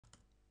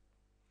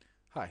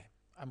Hi,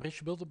 I'm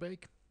Richard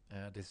Bilderbeek.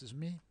 This is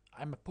me.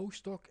 I'm a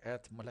postdoc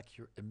at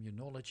Molecular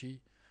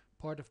Immunology,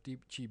 part of the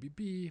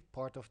GBB,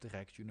 part of the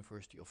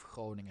Rijksuniversity of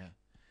Groningen.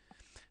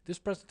 This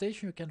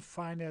presentation you can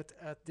find it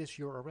at this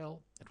URL.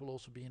 It will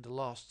also be in the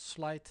last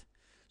slide,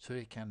 so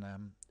you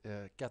can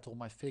get all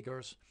my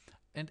figures.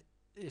 And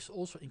this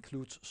also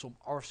includes some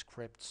R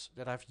scripts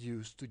that I've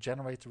used to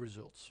generate the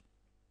results.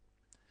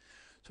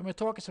 So my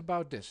talk is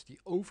about this, the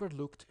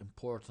overlooked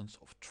importance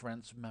of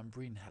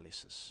transmembrane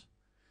helices.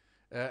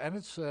 And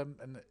it's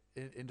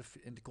in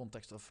the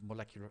context of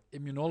molecular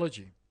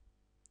immunology.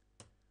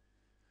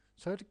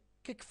 So to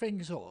kick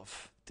things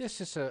off,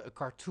 this is a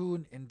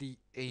cartoon in the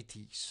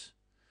 80s.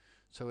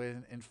 So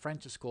in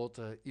French it's called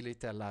Il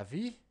était la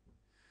vie.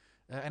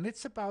 And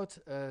it's about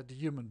the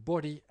human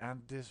body,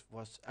 and this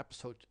was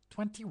episode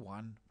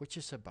 21, which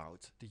is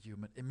about the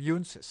human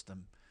immune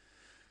system.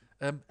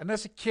 And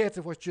as a kid,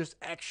 it was just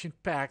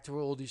action-packed. There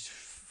were all these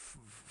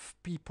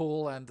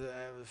people and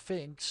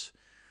things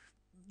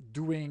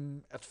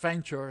doing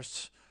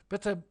adventures.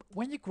 But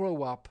when you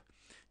grow up,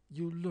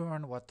 you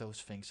learn what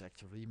those things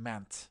actually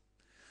meant.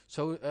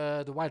 So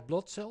the white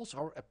blood cells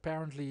are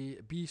apparently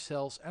B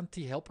cells and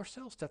T helper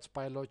cells. That's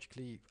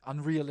biologically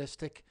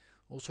unrealistic.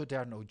 Also,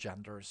 there are no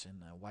genders in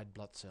white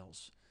blood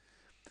cells.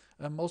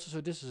 Also, so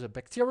this is a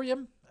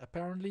bacterium,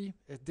 apparently.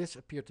 This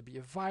appeared to be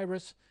a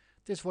virus.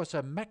 This was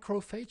a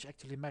macrophage.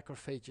 Actually,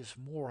 macrophages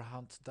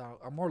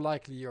are more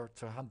likely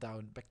to hunt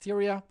down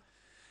bacteria.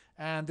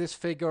 And this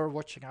figure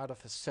watching out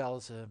of a cell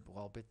is a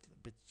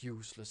bit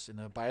useless in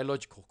a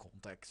biological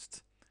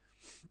context.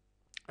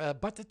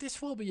 But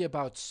this will be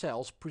about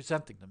cells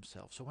presenting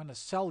themselves. So when a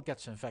cell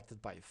gets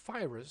infected by a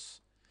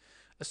virus,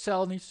 a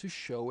cell needs to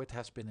show it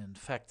has been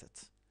infected.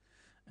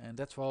 And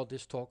that's what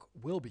this talk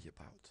will be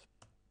about.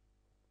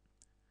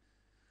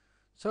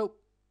 So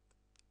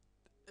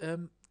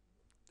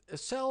a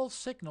cell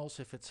signals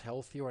if it's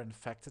healthy or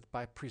infected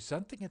by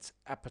presenting its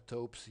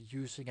epitopes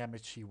using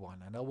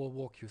MHC1, and I will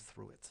walk you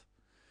through it.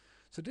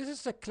 So this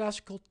is a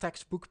classical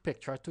textbook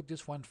picture. I took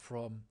this one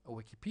from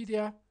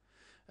Wikipedia.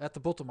 At the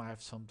bottom I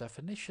have some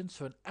definitions.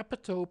 So an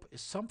epitope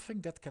is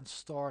something that can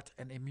start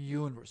an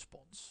immune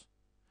response.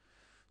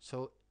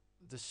 So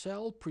the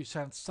cell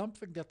presents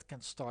something that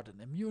can start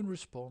an immune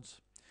response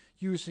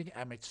using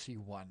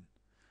MHC1.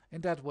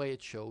 In that way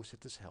it shows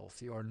it is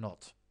healthy or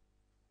not.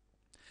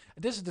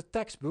 And this is the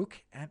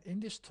textbook, and in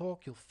this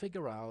talk you'll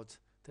figure out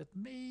that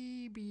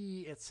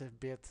maybe it's a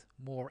bit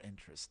more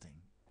interesting.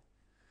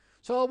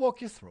 So I'll walk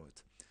you through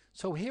it.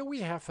 So here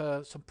we have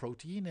some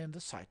protein in the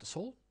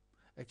cytosol.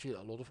 Actually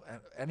a lot of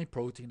any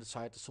protein in the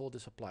cytosol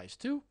this applies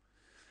to.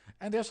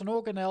 And there's an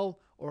organelle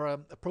or a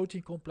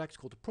protein complex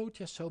called the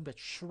proteasome that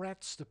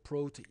shreds the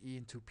protein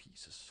into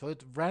pieces. So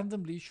it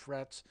randomly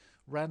shreds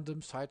random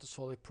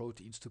cytosolic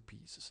proteins to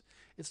pieces.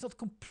 It's not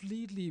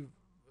completely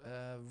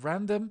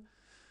random,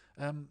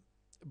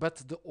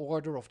 but the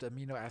order of the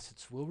amino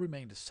acids will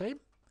remain the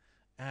same.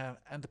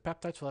 And the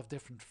peptides will have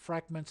different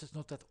fragments. It's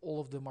not that all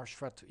of them are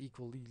shredded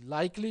equally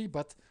likely,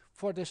 but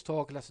for this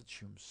talk, let's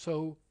assume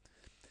so.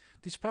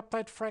 These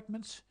peptide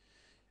fragments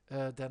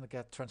then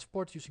get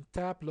transported using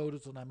TAP,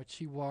 loaded on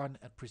MHC1,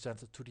 and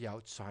presented to the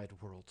outside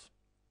world.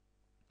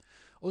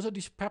 Also,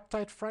 these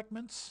peptide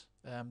fragments,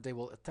 they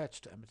will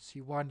attach to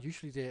MHC1.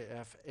 Usually they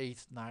have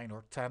 8, 9,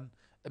 or 10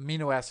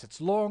 amino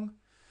acids long,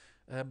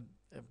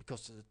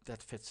 because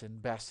that fits in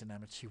best in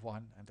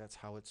MHC1, and that's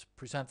how it's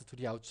presented to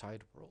the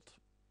outside world.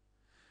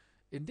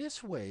 In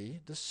this way,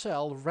 the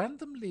cell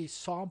randomly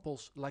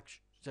samples,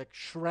 like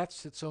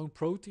shreds its own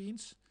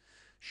proteins,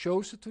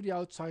 shows it to the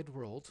outside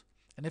world,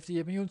 and if the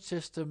immune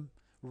system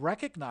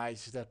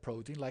recognizes that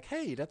protein, like,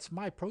 hey, that's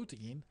my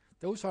protein,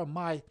 those are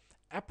my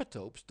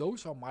epitopes,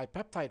 those are my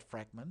peptide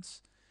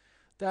fragments,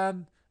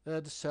 then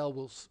the cell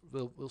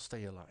will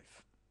stay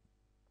alive.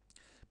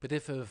 But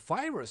if a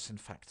virus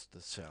infects the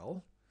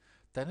cell,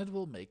 then it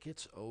will make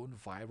its own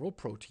viral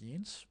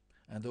proteins,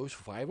 and those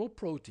viral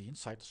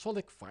proteins,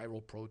 cytosolic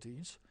viral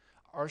proteins,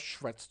 are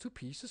shredded to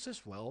pieces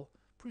as well,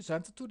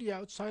 presented to the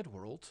outside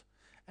world,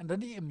 and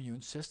then the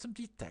immune system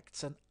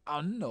detects an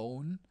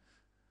unknown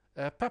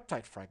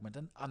peptide fragment,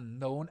 an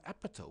unknown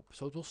epitope.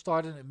 So it will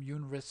start an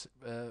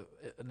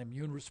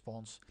immune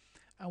response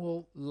and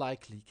will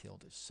likely kill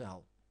this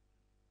cell.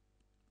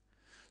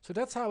 So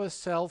that's how a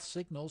cell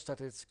signals that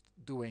it's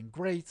doing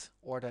great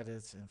or that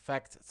it's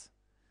infected.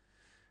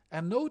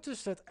 And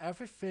notice that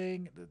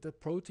everything, the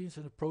proteins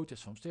and the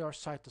proteasomes, they are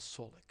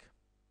cytosolic.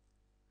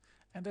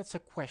 And that's a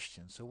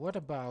question. So what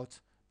about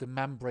the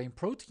membrane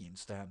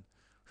proteins then?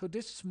 So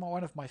this is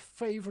one of my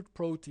favorite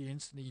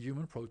proteins in the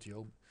human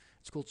proteome.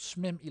 It's called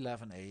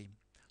SMIM11A,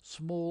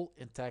 small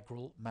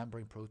integral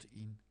membrane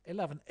protein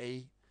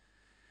 11A.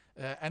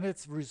 And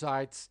it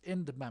resides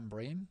in the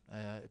membrane.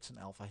 It's an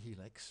alpha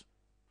helix.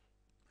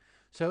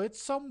 So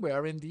it's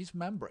somewhere in these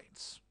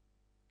membranes.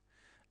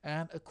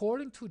 And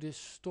according to this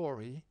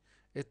story,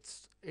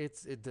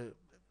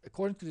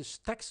 according to this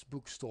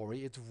textbook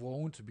story, it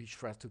won't be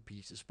shredded to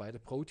pieces by the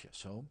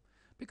proteasome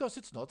because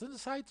it's not in the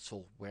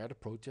cytosol where the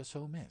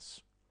proteasome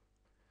is.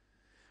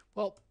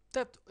 Well,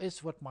 that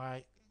is what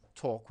my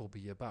talk will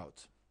be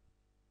about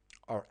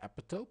are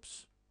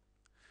epitopes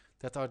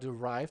that are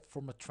derived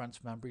from a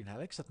transmembrane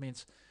helix. That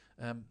means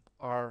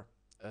are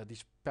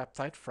these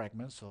peptide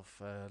fragments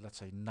of, let's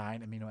say,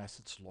 9 amino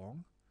acids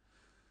long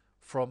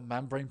from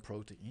membrane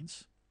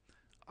proteins.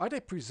 Are they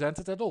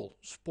presented at all?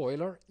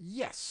 Spoiler,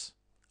 yes.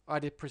 Are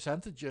they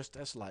presented just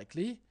as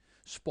likely?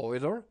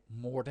 Spoiler,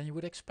 more than you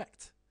would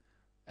expect.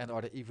 And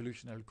are they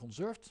evolutionarily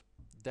conserved?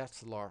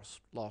 That's the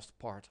last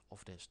part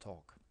of this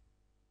talk.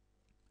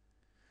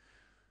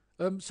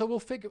 So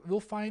we'll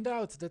find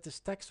out that this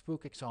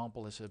textbook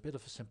example is a bit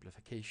of a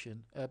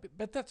simplification,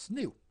 but that's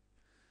new.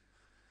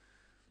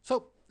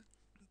 So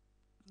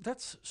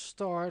let's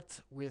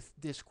start with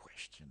this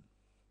question.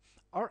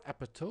 Are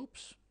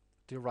epitopes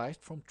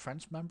derived from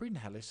transmembrane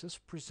helices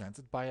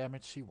presented by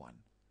MHC1?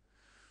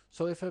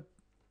 So if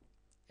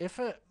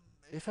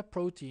a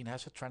protein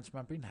has a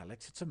transmembrane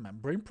helix, it's a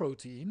membrane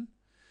protein.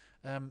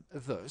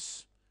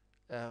 Thus,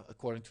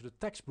 according to the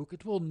textbook,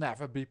 it will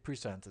never be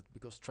presented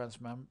because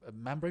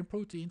membrane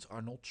proteins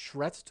are not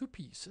shred to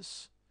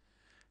pieces.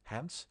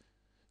 Hence,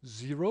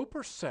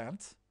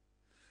 0%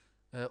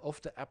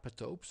 of the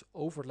epitopes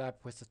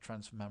overlap with the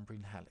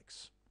transmembrane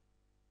helix.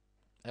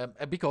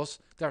 Because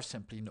there are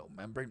simply no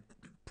membrane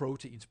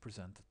proteins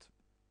presented.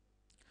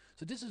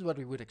 So this is what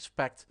we would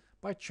expect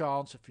by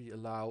chance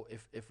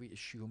if we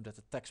assume that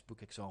the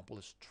textbook example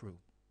is true.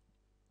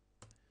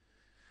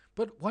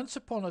 But once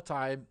upon a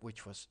time,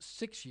 which was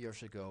 6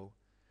 years ago,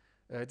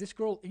 this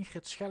girl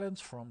Ingrid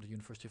Schellens from the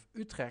University of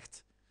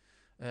Utrecht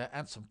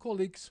and some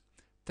colleagues,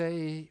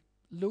 they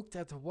looked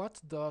at what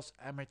does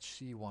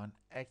MHC1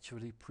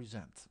 actually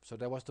present. So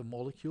there was the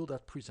molecule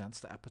that presents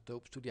the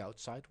epitopes to the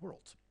outside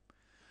world.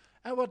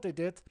 And what they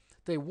did,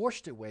 they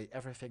washed away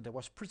everything that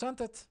was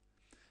presented.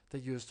 They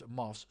used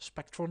mass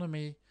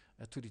spectrometry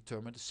to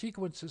determine the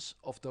sequences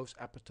of those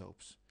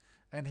epitopes.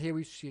 And here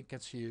we can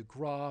see a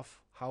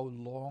graph, how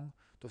long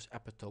those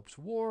epitopes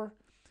were.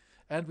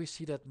 And we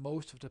see that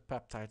most of the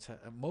peptides,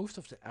 most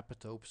of the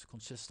epitopes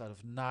consist out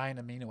of 9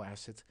 amino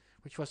acids,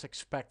 which was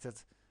expected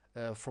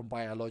from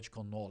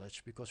biological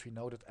knowledge, because we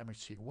know that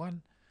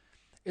MHC1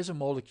 is a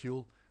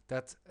molecule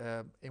that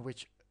in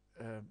which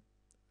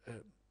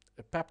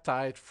a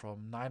peptide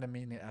from 9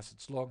 amino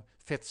acids long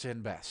fits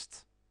in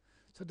best.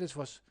 So this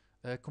was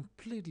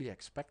completely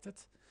expected,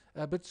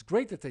 but it's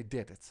great that they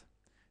did it,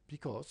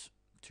 because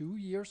 2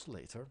 years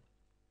later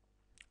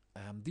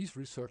these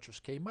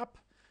researchers came up.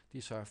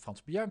 These are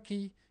Frans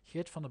Bianchi,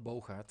 Geert van den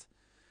Boogaard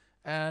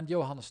and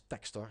Johannes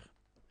Textor,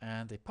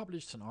 and they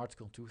published an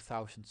article in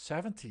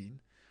 2017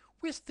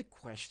 with the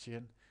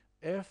question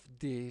if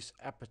these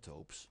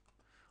epitopes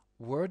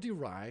were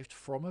derived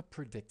from a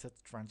predicted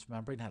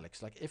transmembrane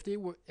helix, like if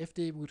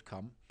they would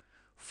come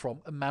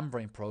from a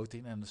membrane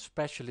protein, and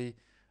especially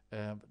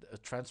a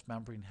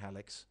transmembrane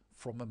helix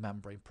from a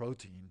membrane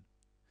protein.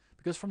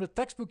 Because from the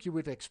textbook you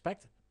would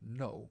expect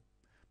no,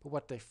 but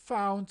what they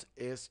found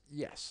is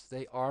yes,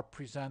 they are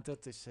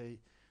presented. They say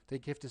they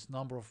give this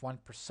number of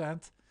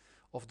 1%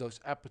 of those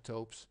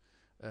epitopes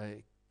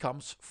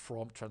comes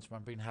from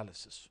transmembrane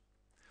helices.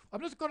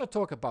 I'm not going to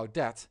talk about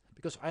that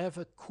because I have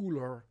a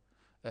cooler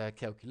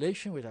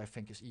calculation, which I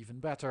think is even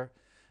better,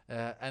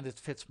 and it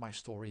fits my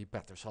story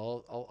better.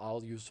 So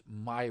I'll use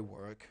my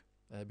work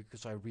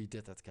because I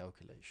redid that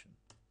calculation.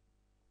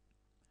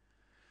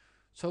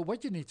 So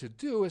what you need to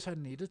do is I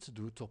needed to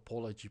do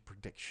topology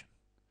prediction.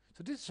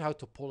 So this is how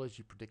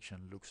topology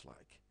prediction looks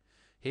like.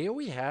 Here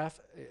we have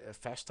a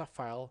FASTA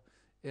file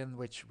in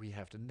which we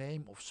have the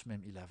name of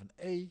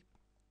SMIM11A,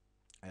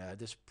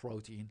 this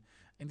protein,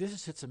 and this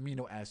is its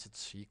amino acid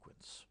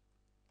sequence.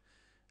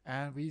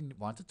 And we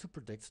wanted to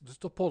predict the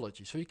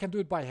topology. So you can do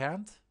it by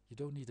hand. You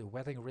don't need a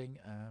wedding ring,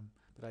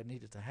 but I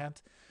needed a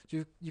hand.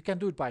 So you can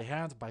do it by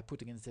hand by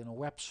putting it in a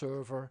web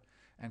server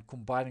and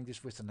combining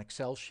this with an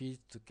Excel sheet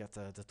to get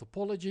the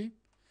topology.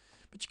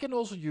 But you can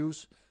also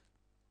use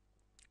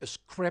a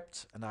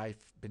script, and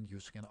I've been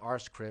using an R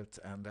script,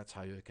 and that's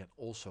how you can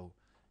also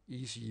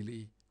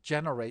easily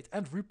generate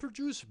and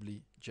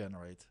reproducibly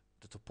generate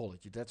the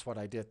topology. That's what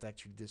I did.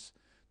 Actually, this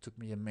took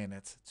me a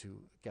minute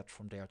to get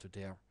from there to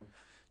there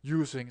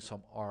using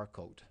some R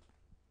code.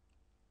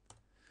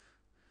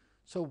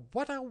 So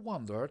what I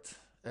wondered,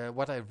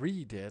 what I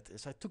redid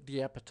is I took the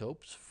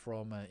epitopes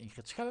from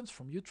Ingrid Schellens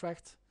from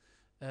Utrecht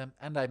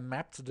and I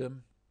mapped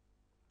them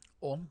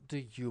on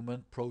the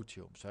human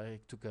proteome. So I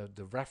took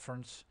the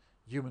reference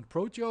human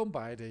proteome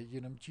by the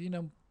Human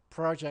Genome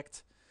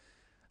Project,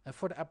 and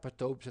for the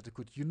epitopes that I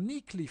could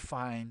uniquely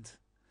find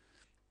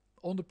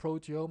on the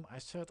proteome, I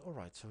said, all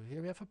right, so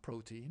here we have a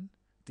protein.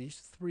 These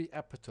 3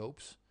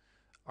 epitopes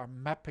are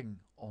mapping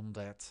on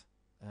that,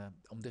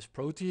 on this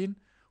protein.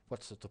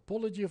 What's the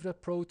topology of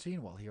that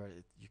protein? Well, here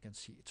you can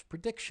see its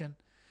prediction,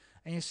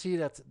 and you see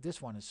that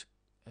this one is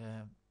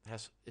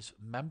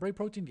membrane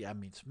protein. The M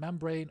means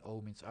membrane,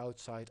 O means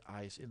outside,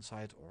 I is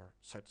inside or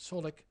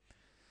cytosolic.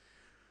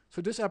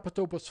 So this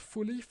epitope was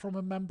fully from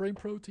a membrane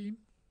protein.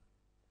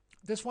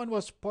 This one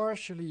was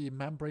partially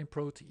membrane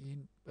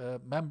protein,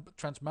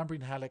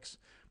 transmembrane helix,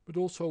 but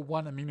also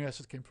one amino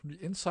acid came from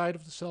the inside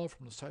of the cell,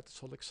 from the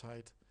cytosolic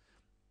site.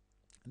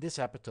 And this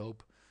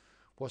epitope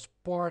was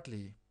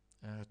partly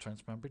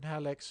transmembrane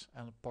helix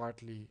and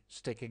partly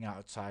sticking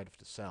outside of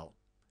the cell.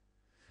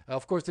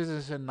 Of course, this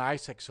is a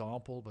nice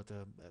example, but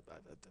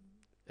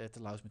it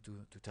allows me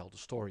to tell the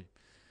story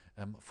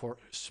for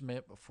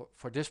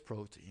this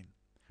protein.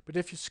 But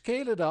if you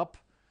scale it up,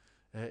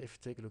 if you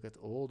take a look at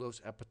all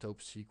those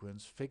epitope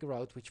sequence, figure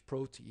out which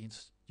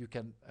proteins you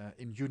can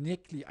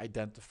uniquely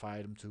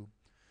identify them to,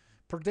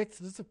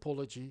 predict the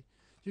topology,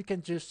 you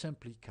can just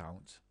simply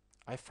count.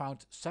 I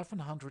found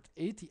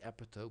 780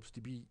 epitopes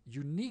to be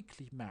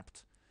uniquely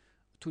mapped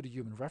to the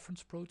human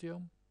reference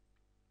proteome.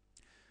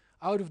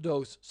 Out of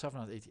those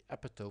 780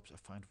 epitopes, I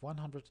find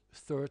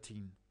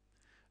 113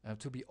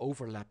 to be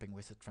overlapping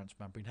with the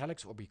transmembrane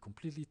helix or be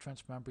completely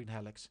transmembrane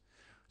helix.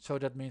 So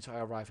that means I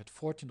arrive at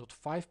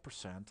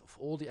 14.5% of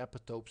all the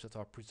epitopes that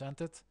are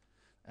presented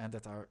and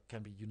that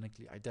can be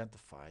uniquely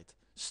identified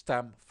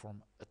stem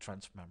from a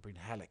transmembrane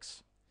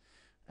helix.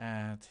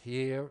 And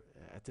here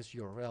at this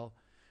URL,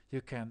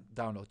 you can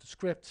download the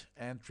script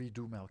and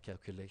redo my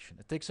calculation.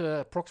 It takes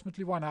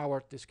approximately 1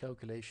 hour, this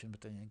calculation,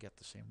 but then you get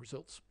the same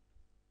results.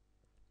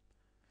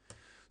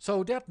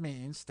 So that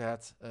means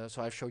that,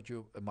 so I've showed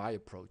you my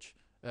approach,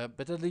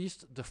 but at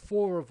least the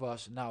 4 of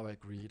us now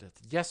agree that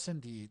yes,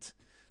 indeed,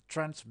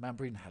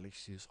 transmembrane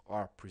helices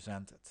are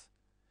presented.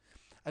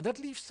 And that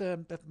leaves,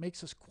 that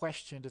makes us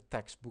question the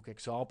textbook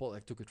example. I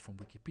took it from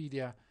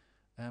Wikipedia.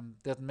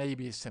 That may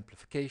be a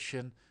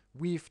simplification.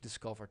 We've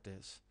discovered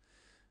this.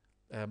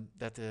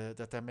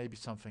 That there may be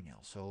something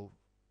else. So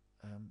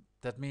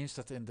that means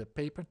that in the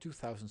paper in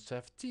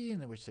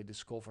 2017, in which they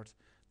discovered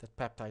that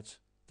peptides,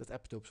 that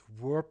epitopes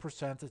were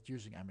presented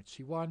using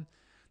MHC1,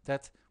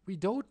 that we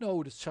don't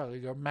know the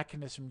cellular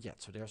mechanism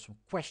yet. So there are some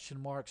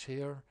question marks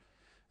here.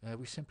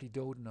 We simply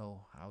don't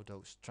know how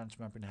those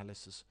transmembrane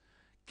helices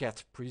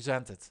get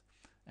presented.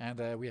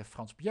 And we have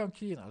Frans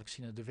Bianchi and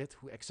Alexina de Wit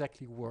who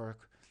exactly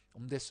work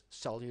on this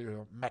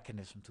cellular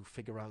mechanism to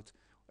figure out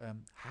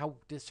how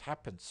this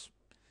happens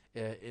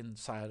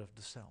inside of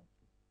the cell.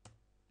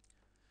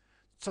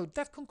 So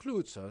that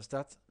concludes us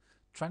that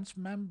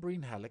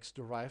transmembrane helix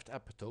derived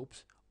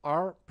epitopes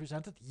are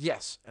presented,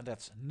 yes, and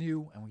that's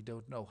new and we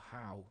don't know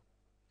how.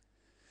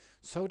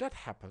 So that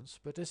happens,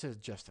 but this is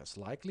just as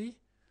likely.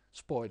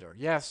 Spoiler,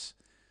 yes,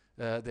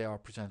 they are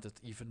presented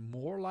even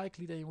more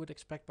likely than you would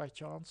expect by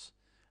chance.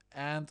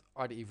 And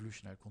are they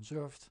evolutionarily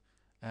conserved?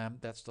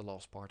 That's the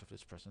last part of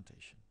this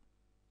presentation.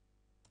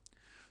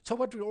 So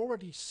what we've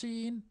already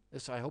seen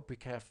is, I hope we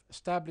have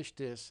established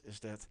this, is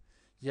that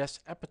yes,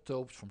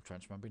 epitopes from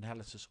transmembrane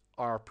helices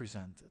are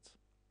presented.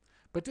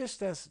 But is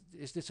this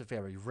a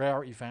very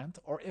rare event,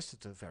 or is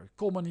it a very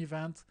common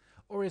event,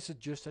 or is it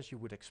just as you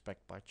would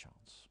expect by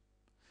chance?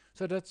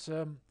 So that's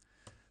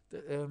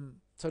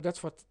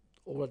what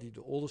already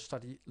the older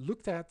study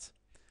looked at,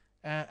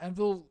 and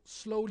we'll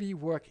slowly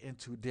work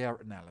into their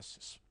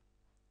analysis.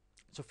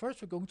 So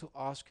first we're going to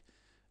ask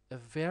a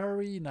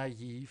very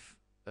naive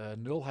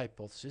null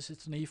hypothesis.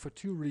 It's naive for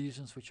 2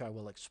 reasons, which I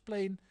will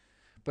explain,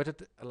 but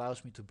it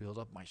allows me to build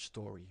up my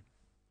story.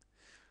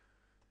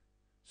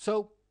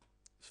 So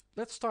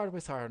let's start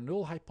with our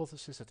null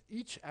hypothesis that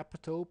each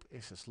epitope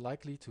is as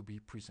likely to be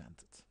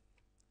presented.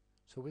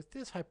 So with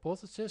this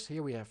hypothesis,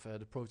 here we have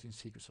the protein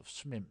sequence of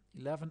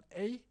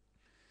SMIM11A.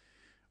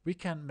 We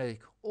can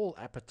make all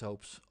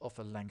epitopes of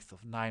a length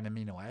of 9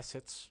 amino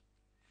acids,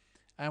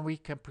 and we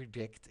can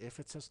predict if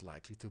it's as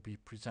likely to be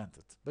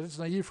presented. But it's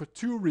naive for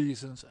 2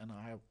 reasons, and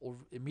I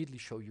will immediately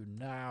show you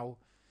now,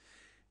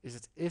 is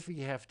that if we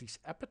have these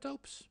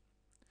epitopes,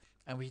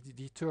 and we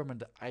determine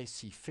the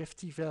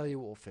IC50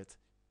 value of it,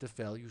 the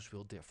values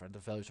will differ, and the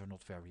values are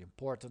not very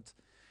important.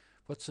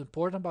 What's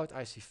important about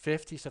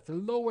IC50 is that the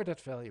lower that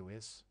value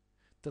is,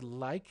 the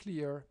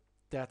likelier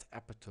that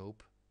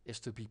epitope is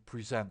to be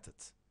presented.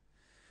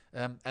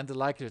 And the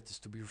likelier it is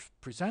to be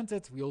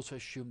presented, we also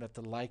assume that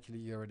the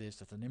likelier it is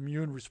that an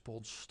immune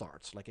response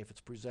starts. Like if it's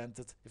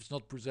presented, if it's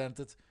not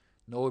presented,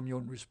 no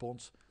immune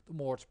response. The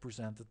more it's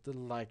presented, the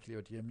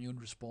likelier the immune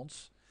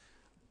response.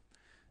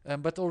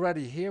 But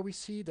already here we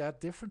see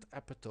that different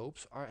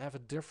epitopes have a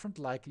different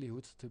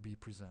likelihood to be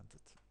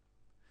presented.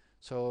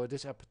 So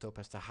this epitope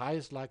has the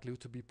highest likelihood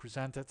to be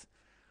presented.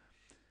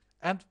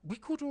 And we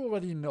could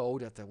already know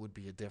that there would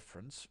be a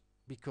difference,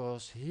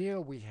 because here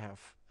we have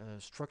a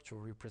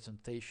structural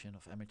representation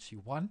of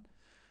MHC1.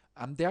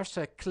 There's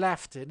a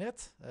cleft in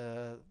it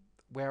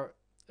where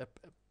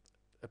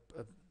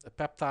a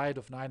peptide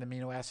of 9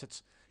 amino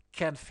acids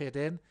can fit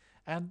in,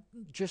 and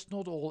just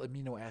not all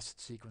amino acid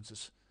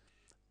sequences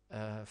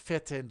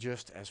fit in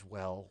just as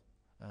well,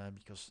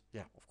 because,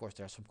 yeah, of course,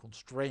 there are some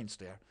constraints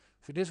there.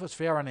 So this was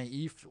very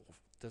naive.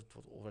 That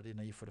was already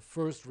naive for the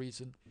first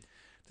reason.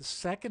 The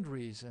second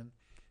reason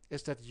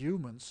is that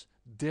humans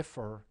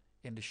differ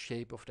in the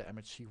shape of the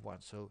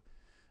MHC1. So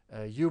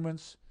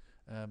humans,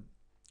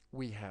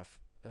 we have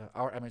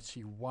our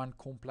MHC1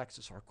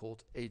 complexes are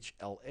called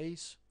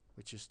HLAs,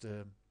 which is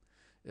the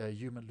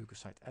human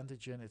leukocyte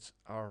antigen. It's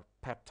our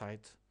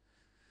peptide,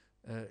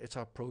 it's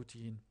our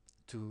protein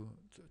to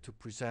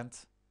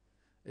present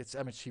its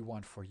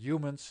MHC1 for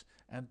humans,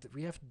 and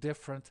we have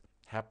different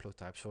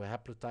haplotypes. So a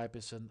haplotype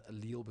is an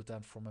allele, but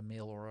then from a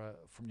male or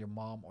from your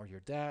mom or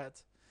your dad.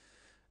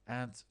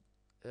 And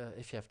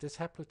if you have this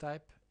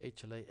haplotype,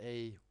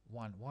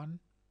 HLA-A11,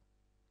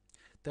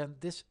 then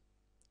this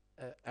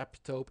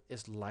epitope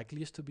is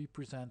likeliest to be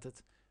presented,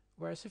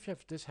 whereas if you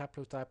have this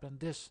haplotype, then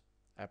this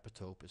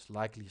epitope is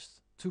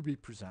likeliest to be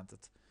presented.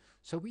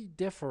 So we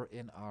differ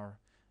in our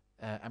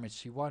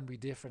MHC1, we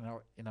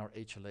differ in our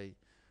HLA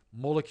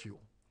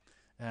molecule.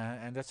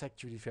 And that's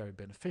actually very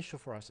beneficial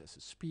for us as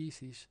a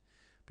species,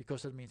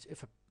 because that means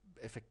if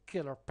a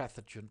killer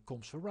pathogen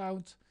comes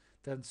around,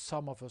 then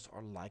some of us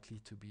are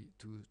likely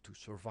to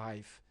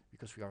survive,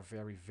 because we are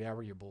very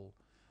variable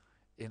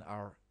in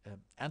our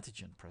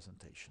antigen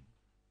presentation.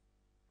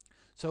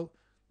 So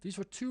these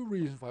were two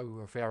reasons why we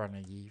were very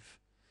naive.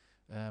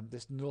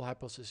 This null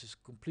hypothesis is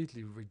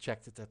completely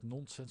rejected as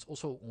nonsense.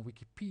 Also on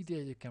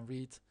Wikipedia you can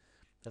read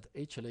that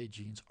HLA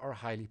genes are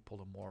highly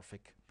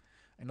polymorphic.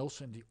 And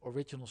also in the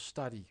original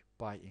study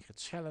by Ingrid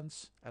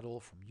Schellens et al.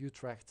 From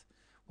Utrecht,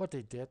 what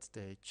they did,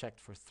 they checked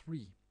for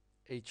 3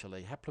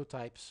 HLA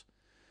haplotypes,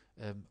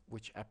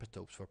 which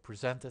epitopes were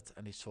presented,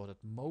 and they saw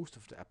that most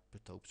of the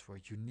epitopes were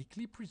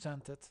uniquely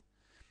presented,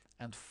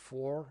 and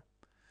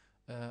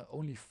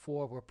only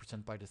 4 were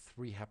presented by the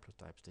 3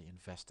 haplotypes they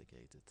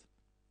investigated.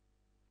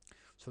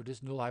 So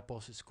this null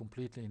hypothesis is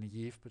completely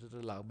naive, but it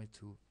allowed me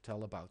to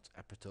tell about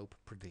epitope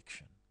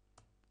prediction.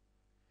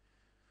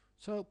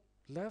 So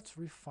let's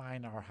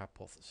refine our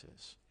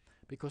hypothesis,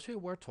 because here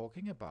we're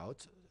talking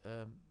about,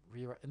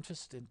 we are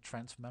interested in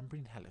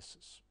transmembrane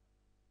helices.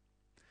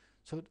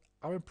 So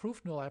our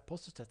improved null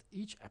hypothesis that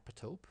each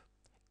epitope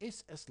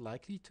is as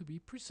likely to be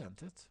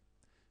presented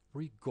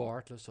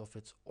regardless of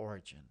its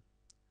origin.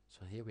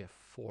 So here we have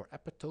 4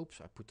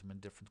 epitopes. I put them in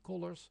different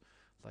colors,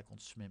 like on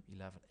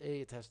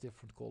SMIM11A it has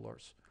different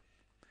colors.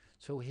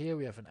 So here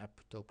we have an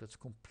epitope that's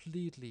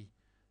completely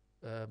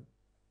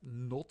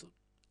not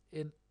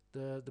in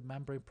the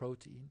membrane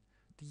protein.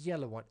 The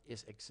yellow one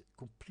is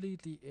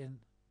completely in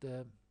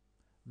the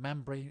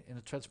membrane, in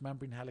the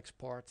transmembrane helix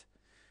part.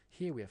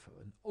 Here we have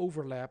an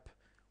overlap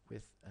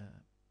with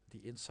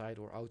the inside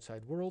or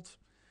outside world,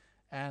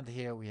 and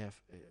here we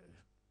have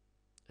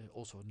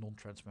also a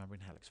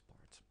non-transmembrane helix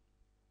part.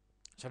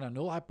 So now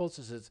null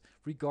hypothesis is,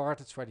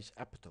 regardless where these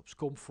epitopes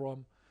come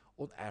from,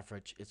 on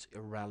average it's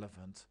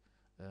irrelevant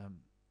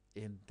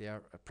in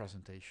their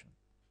presentation.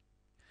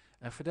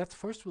 And for that,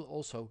 first we'll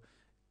also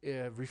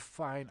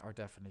refine our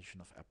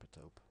definition of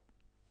epitope.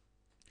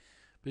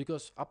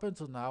 Because up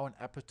until now an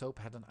epitope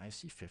had an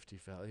IC50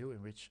 value,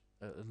 in which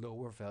a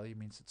lower value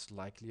means it's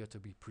likelier to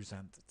be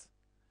presented.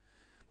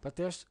 But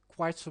there's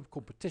quite some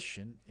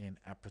competition in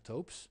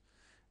epitopes,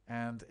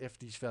 and if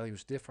these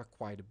values differ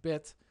quite a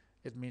bit,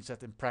 it means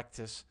that in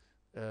practice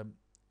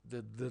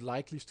the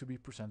likeliest to be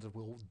presented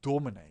will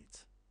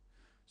dominate.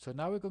 So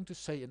now we're going to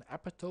say an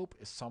epitope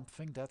is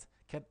something that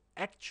can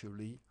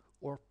actually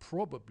or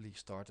probably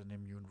start an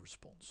immune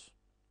response.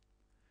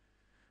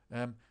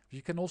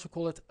 You can also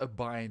call it a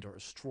binder, a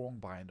strong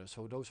binder.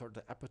 So those are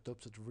the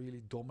epitopes that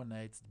really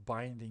dominate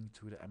binding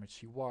to the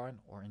MHC1,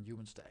 or in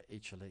humans the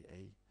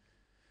HLA-A.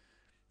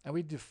 And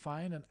we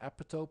define an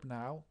epitope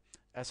now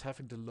as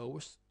having the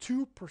lowest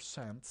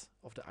 2%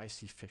 of the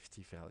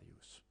IC50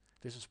 values.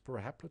 This is per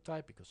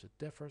haplotype because it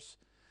differs.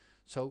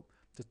 So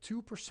the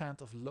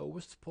 2% of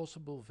lowest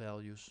possible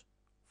values,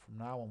 from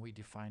now on we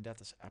define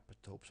that as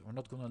epitopes. We're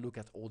not going to look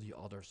at all the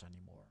others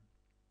anymore.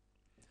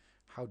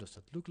 How does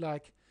that look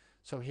like?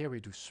 So here we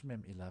do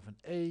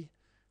SMIM11A.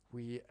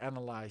 We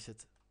analyze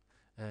it.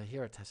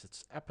 Here it has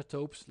its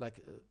epitopes.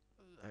 Like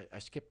I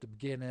skipped the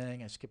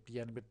beginning, I skipped the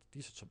end, but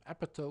these are some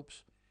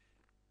epitopes.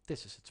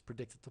 This is its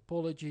predicted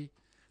topology.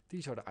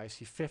 These are the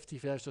IC50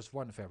 values. There's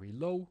one very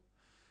low,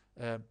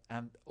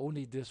 and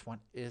only this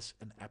one is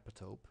an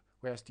epitope,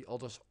 whereas the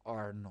others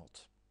are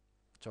not.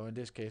 So in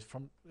this case,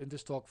 in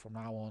this talk from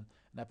now on,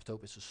 an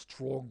epitope is a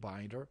strong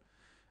binder,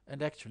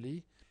 and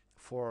actually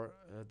for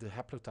the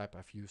haplotype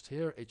I've used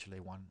here,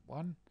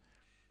 HLA-11,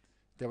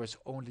 there is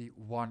only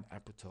one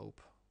epitope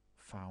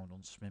found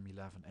on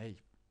SMIM11A.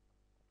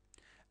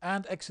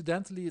 And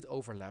accidentally it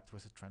overlapped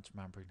with the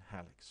transmembrane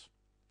helix.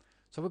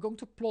 So we're going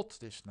to plot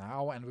this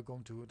now, and we're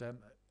going to then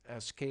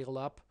scale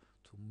up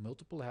to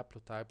multiple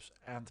haplotypes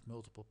and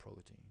multiple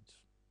proteins.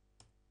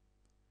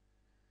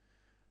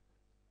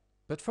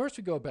 But first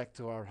we go back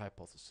to our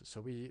hypothesis.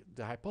 So the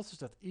hypothesis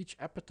that each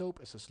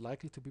epitope is as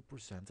likely to be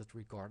presented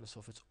regardless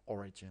of its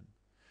origin.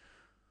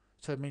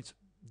 So it means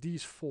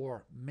these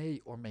 4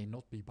 may or may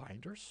not be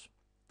binders,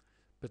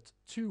 but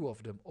 2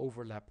 of them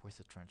overlap with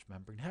the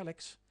transmembrane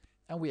helix,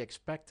 and we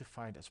expect to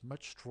find as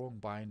much strong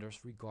binders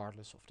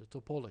regardless of the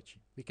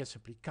topology. We can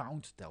simply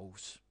count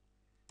those.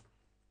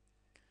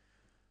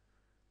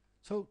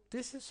 So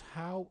this is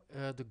how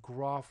the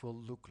graph will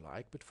look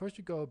like, but first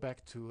we go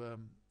back to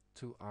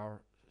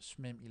our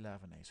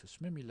SMIM11A. So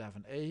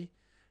SMIM11A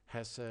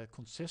has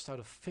consists out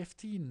of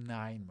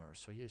 59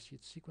 mers. So here's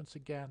its sequence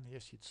again,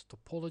 here's its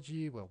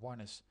topology, where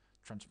one is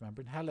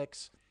transmembrane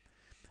helix,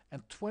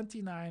 and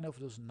 29 of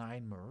those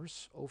 9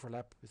 mers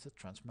overlap with the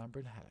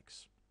transmembrane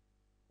helix.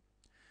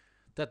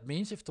 That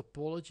means if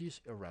topology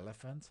is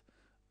irrelevant,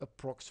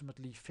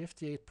 approximately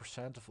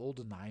 58% of all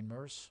the 9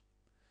 mers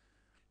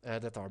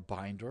that are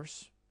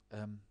binders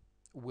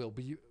will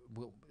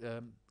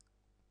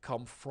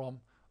come from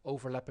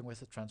overlapping with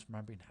the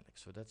transmembrane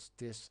helix. So that's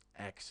this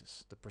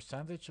axis, the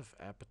percentage of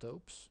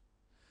epitopes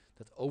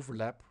that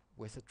overlap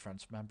with the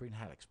transmembrane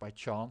helix. By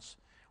chance,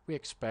 we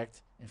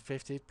expect in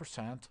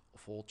 58%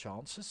 of all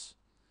chances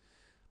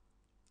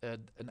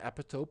an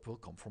epitope will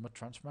come from a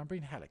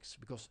transmembrane helix,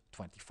 because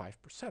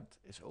 25%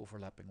 is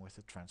overlapping with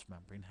the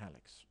transmembrane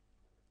helix.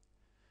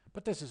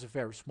 But this is a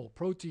very small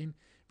protein.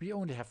 We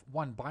only have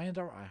one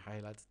binder, I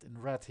highlighted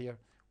in red here,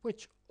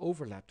 which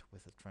overlapped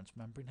with the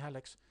transmembrane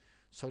helix.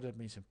 So that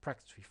means in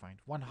practice we find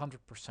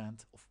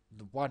 100% of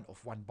the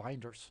one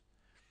binders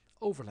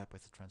overlap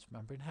with the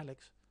transmembrane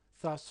helix.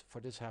 Thus,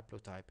 for this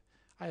haplotype,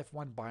 I have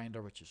one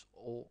binder which is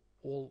all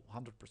 100%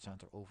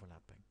 are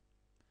overlapping.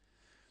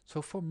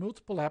 So for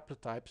multiple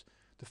haplotypes,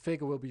 the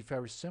figure will be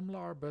very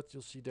similar, but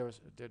you'll see there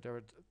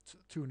are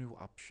two new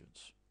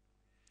options.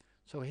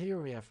 So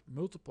here we have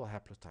multiple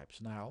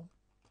haplotypes now,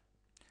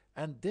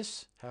 and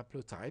this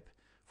haplotype,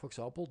 for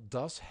example,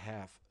 does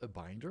have a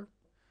binder,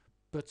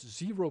 but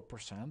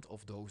 0%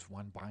 of those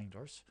one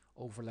binders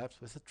overlaps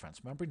with the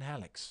transmembrane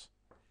helix.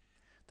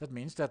 That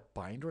means that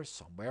binder is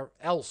somewhere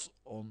else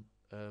on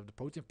the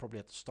protein, probably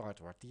at the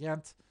start or at the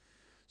end.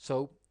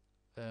 So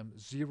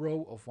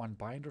 0 of one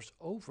binders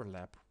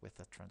overlap with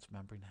the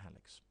transmembrane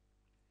helix.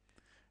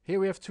 Here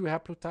we have two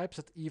haplotypes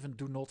that even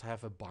do not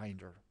have a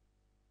binder.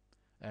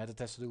 That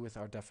has to do with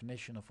our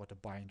definition of what a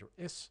binder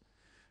is.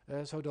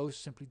 So those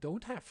simply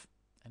don't have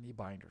any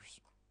binders.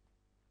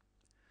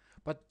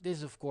 But this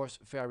is of course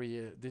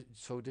very,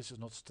 so this is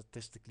not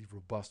statistically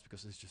robust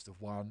because it's just a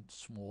one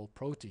small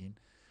protein.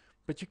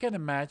 But you can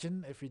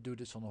imagine if we do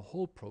this on a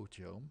whole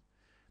proteome,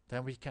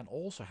 then we can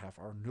also have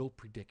our null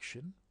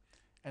prediction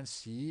and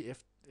see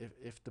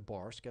if the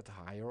bars get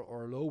higher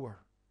or lower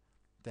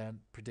than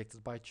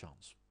predicted by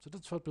chance. So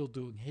that's what we're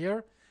doing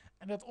here,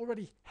 and that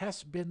already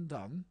has been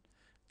done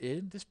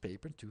in this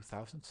paper in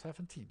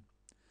 2017.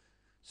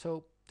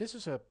 So this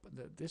is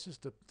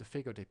the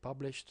figure they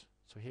published.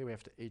 So here we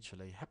have the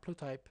HLA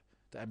haplotype,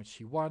 the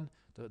MHC1,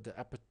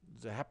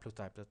 the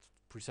haplotype that's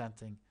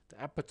presenting the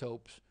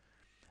epitopes.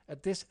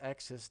 At this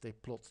axis they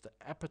plot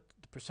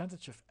the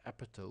percentage of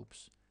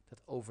epitopes that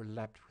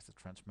overlapped with the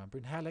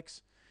transmembrane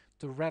helix.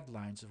 The red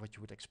lines is what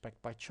you would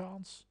expect by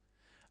chance,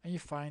 and you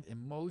find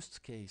in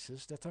most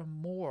cases that there are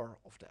more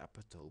of the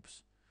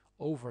epitopes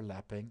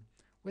overlapping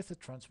with the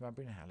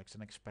transmembrane helix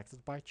than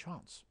expected by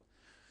chance.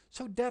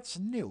 So that's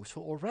new.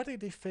 So already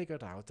they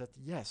figured out that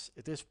yes,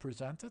 it is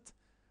presented,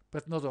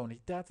 but not only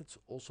that, it's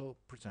also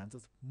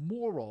presented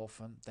more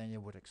often than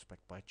you would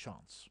expect by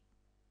chance.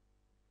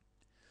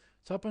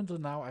 So up until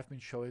now I've been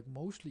showing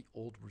mostly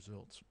old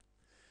results.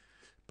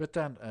 But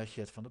then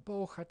Geert van der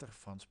Boogaard and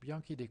Frans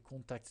Bianchi, they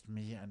contacted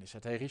me and they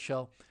said, hey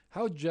Richel,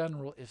 how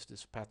general is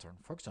this pattern?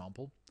 For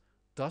example,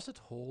 does it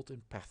hold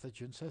in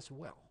pathogens as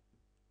well?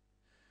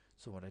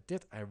 So what I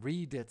did, I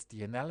redid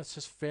the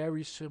analysis,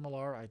 very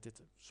similar. I did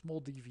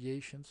small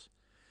deviations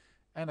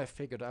and I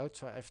figured out,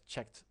 so I've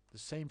checked the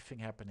same thing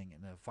happening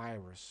in a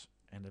virus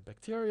and a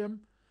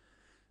bacterium.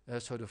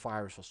 So the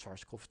virus was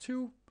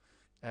SARS-CoV-2,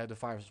 the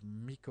virus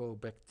was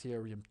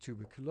Mycobacterium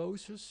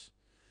tuberculosis.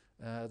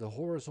 The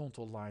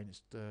horizontal line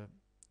is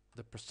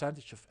the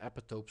percentage of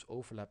epitopes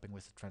overlapping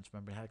with the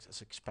transmembrane helix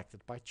as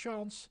expected by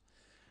chance.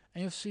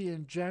 And you see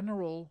in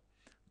general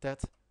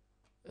that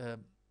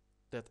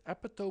that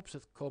epitopes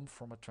that come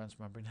from a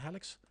transmembrane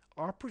helix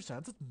are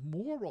presented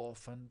more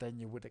often than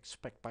you would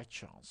expect by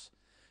chance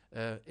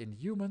in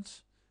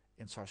humans,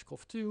 in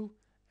SARS-CoV-2,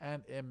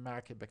 and in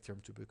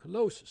Mycobacterium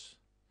tuberculosis.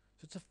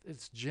 So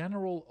it's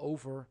general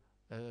over,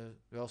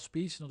 well,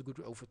 species, not good,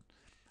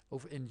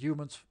 over in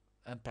humans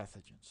and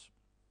pathogens.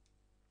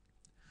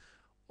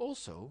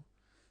 Also,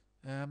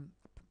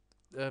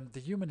 the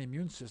human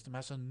immune system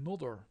has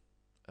another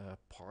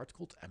part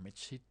called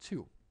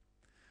MHC2.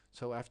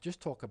 So I've just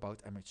talked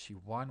about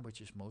MHC1, which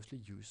is mostly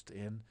used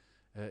in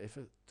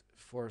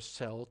for a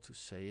cell to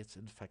say it's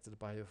infected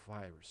by a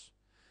virus.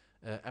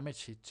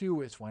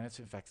 MHC2 is when it's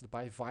infected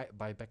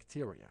by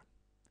bacteria.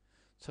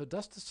 So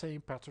does the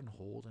same pattern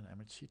hold in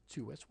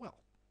MHC2 as well?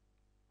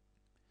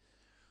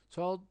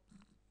 So I'll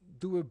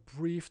do a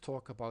brief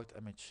talk about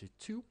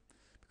MHC2,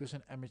 because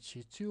in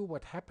MHC2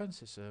 what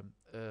happens is a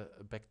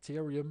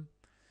bacterium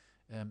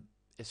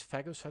is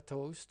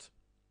phagocytosed,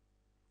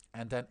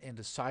 and then in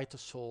the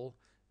cytosol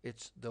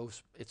its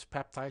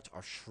peptides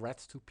are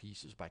shredded to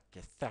pieces by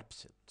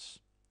cathepsins.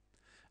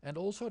 And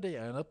also they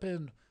end up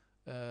in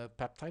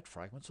peptide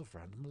fragments of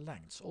random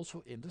lengths,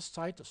 also in the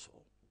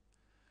cytosol.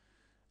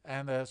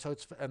 And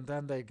and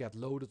then they get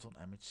loaded on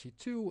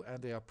MHC2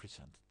 and they are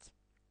presented.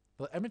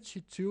 Well,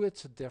 MHC2,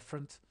 it's a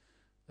different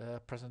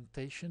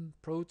presentation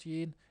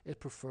protein.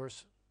 It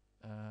prefers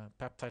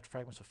peptide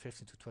fragments of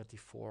 15 to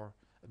 24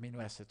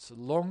 amino acids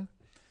long,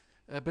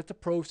 but the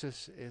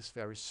process is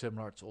very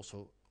similar. It's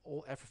also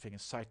everything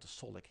is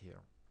cytosolic here.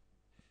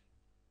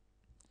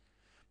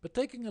 But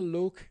taking a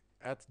look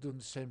at doing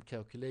the same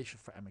calculation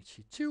for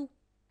MHC2,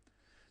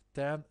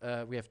 then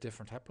we have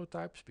different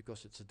haplotypes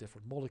because it's a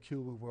different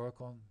molecule we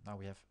work on. Now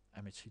we have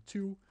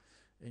MHC2,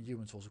 in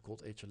humans also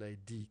called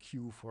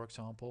HLA-DQ, for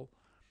example.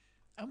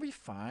 And we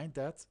find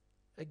that,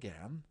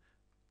 again,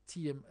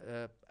 TM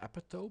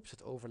epitopes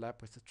that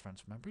overlap with the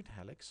transmembrane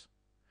helix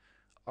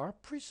are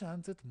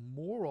presented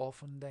more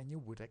often than you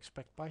would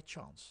expect by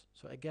chance.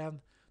 So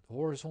again, the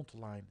horizontal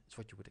line is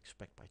what you would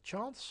expect by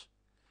chance.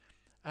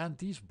 And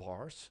these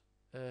bars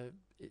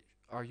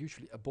are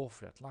usually above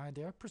that line.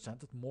 They are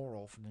presented more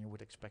often than you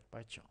would expect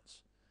by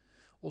chance.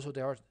 Also,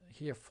 there are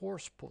here 4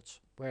 spots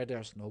where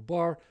there's no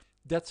bar.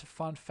 That's a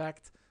fun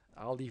fact.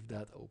 I'll leave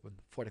that open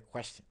for the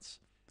questions.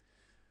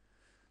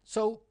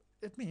 So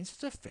it means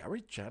it's a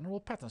very general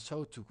pattern.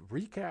 So to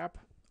recap,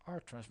 are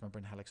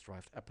transmembrane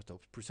helix-derived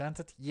epitopes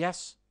presented?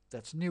 Yes,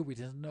 that's new. We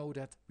didn't know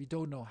that. We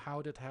don't know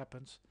how that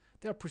happens.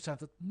 They are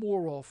presented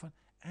more often,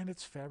 and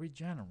it's very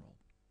general.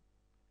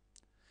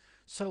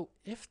 So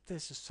if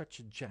this is such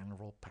a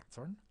general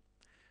pattern,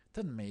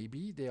 then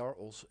maybe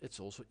it's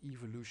also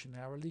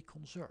evolutionarily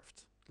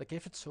conserved. Like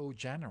if it's so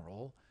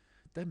general,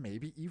 then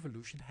maybe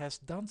evolution has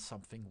done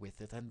something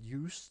with it and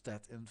used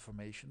that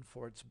information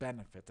for its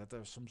benefit, that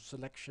there's some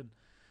selection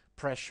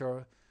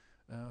pressure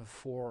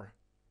for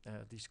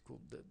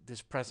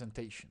this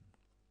presentation.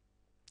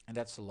 And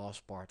that's the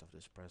last part of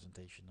this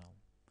presentation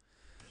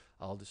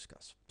I'll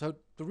discuss. So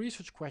the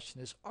research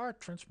question is, are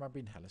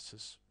transmembrane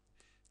helices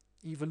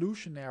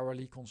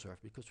evolutionarily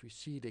conserved? Because we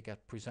see they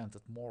get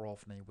presented more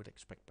often than you would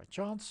expect by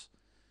chance.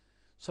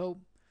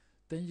 So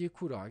then you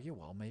could argue,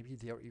 well, maybe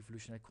they are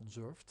evolutionarily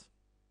conserved,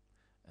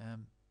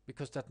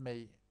 because that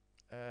may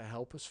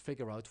help us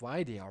figure out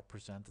why they are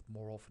presented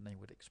more often than you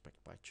would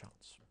expect by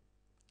chance.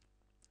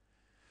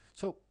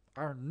 So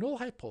our null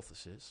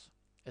hypothesis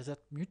is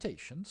that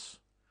mutations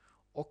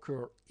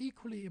occur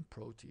equally in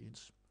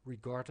proteins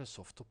regardless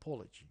of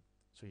topology.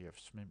 So you have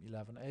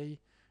SMIM11A,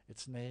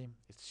 its name,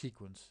 its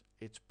sequence,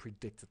 its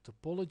predicted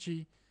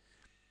topology.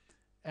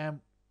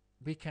 And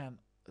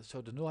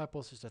so the null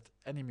hypothesis is that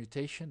any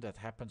mutation that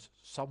happens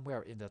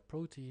somewhere in that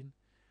protein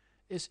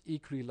is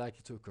equally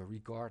likely to occur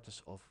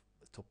regardless of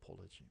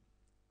topology.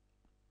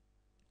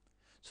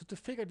 So to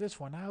figure this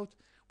one out,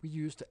 we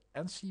use the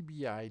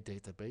NCBI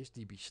database,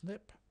 DBSNP,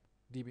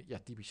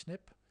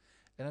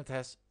 and it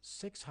has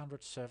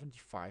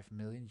 675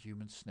 million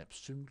human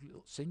SNPs,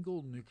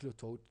 single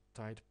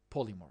nucleotide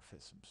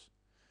polymorphisms.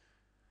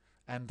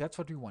 And that's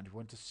what we want. We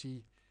want to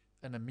see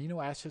an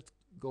amino acid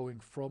going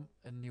from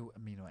a new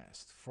amino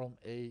acid, from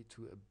A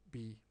to a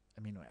B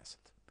amino acid.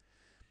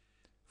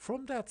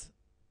 From that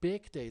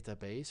big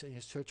database, and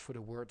you search for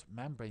the word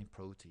membrane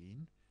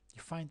protein,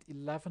 you find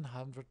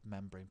 1100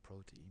 membrane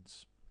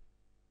proteins.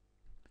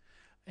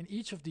 In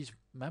each of these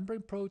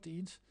membrane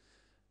proteins,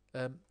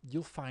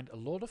 you'll find a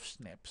lot of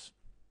SNPs,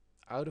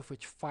 out of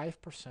which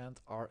 5%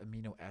 are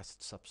amino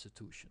acid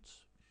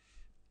substitutions.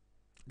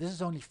 This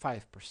is only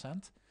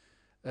 5%,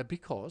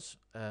 because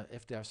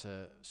if there's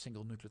a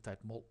single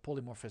nucleotide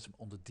polymorphism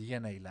on the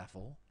DNA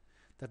level,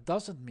 that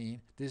doesn't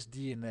mean this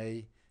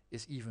DNA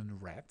is even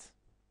red.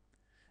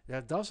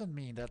 That doesn't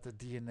mean that the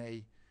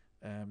DNA,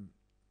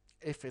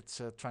 if it's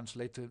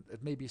translated,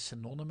 it may be a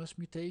synonymous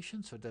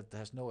mutation, so that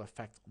has no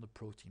effect on the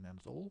protein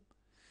at all.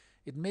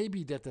 It may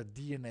be that the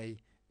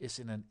DNA is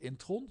in an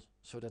intron,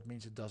 so that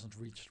means it doesn't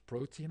reach the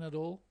protein at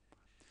all.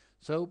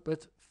 So,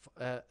 but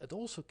it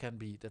also can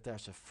be that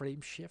there's a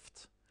frame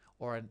shift,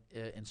 or an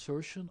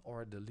insertion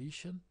or a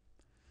deletion.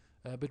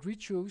 But we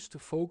choose to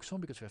focus on,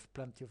 because we have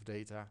plenty of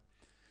data,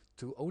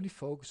 to only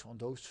focus on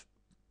those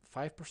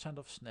 5%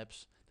 of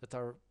SNPs that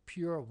are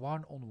pure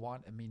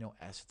one-on-one amino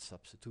acid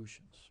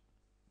substitutions.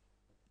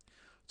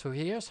 So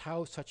here's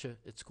how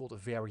it's called a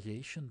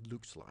variation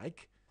looks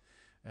like.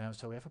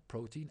 So we have a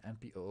protein,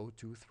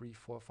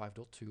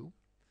 NP0023452.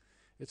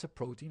 It's a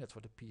protein, that's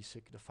what the P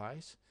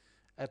signifies,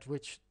 at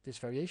which this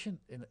variation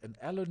in an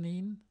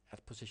alanine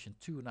at position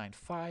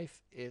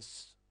 295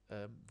 is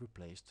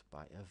replaced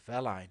by a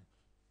valine.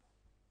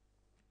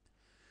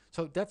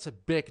 So that's a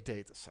big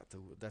data set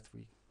that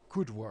we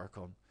could work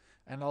on.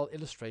 And I'll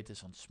illustrate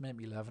this on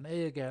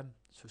SMIM11A again.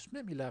 So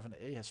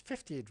SMIM11A has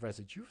 58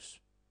 residues.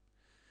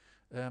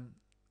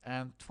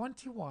 And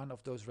 21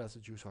 of those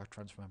residues are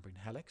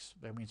transmembrane helix.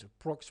 That means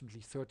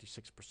approximately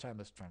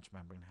 36% is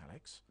transmembrane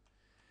helix.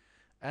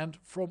 And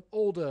from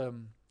all the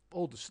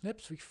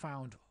SNPs, we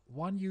found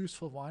one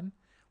useful one,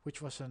 which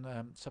was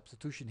a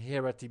substitution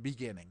here at the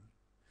beginning,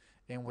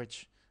 in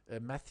which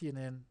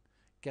methionine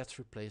gets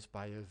replaced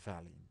by a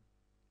valine.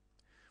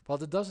 Well,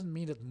 that doesn't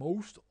mean that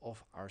most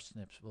of our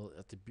SNPs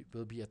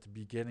will be at the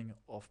beginning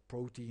of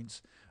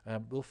proteins.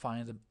 We'll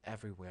find them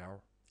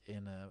everywhere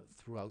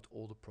throughout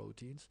all the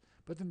proteins.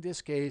 But in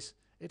this case,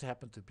 it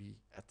happened to be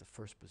at the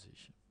first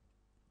position.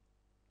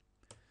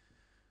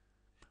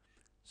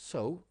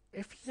 So,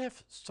 if you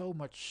have so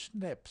much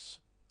SNPs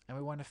and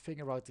we want to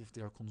figure out if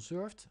they are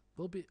conserved,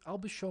 I'll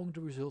be showing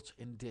the results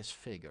in this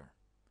figure.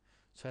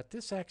 So at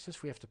this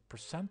axis we have the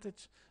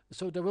percentage,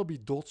 so there will be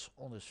dots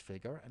on this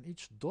figure, and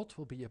each dot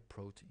will be a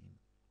protein.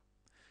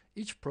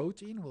 Each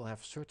protein will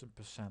have a certain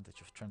percentage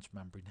of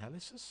transmembrane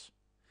helices,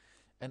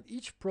 and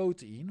each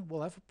protein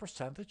will have a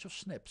percentage of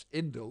SNPs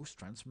in those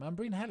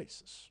transmembrane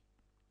helices.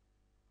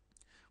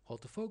 We'll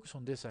have to focus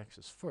on this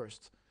axis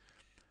first.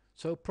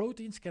 So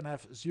proteins can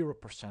have 0%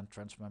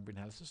 transmembrane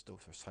helices, those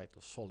are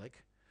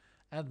cytosolic,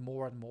 and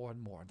more and more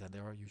and more. Then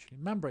there are usually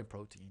membrane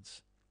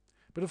proteins.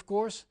 But of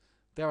course,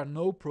 there are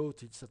no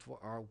proteins that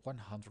are 100%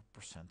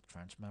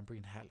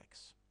 transmembrane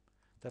helix.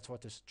 That's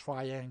what this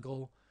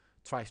triangle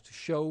tries to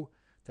show,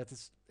 that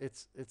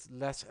it's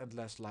less and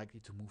less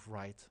likely to move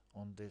right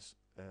on this.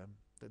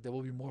 There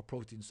will be more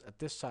proteins at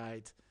this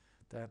side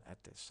than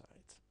at this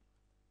side.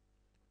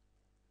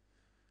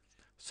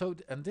 So,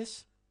 and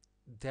this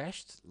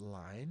dashed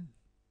line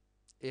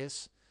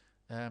is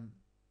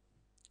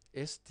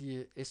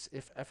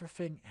if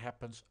everything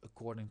happens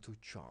according to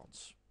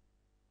chance.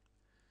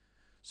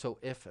 So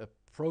if a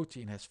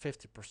protein has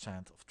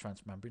 50% of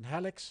transmembrane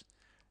helix,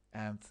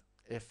 and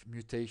if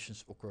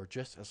mutations occur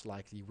just as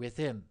likely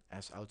within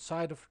as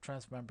outside of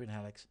transmembrane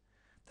helix,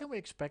 then we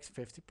expect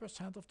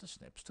 50% of the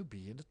SNPs to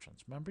be in the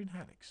transmembrane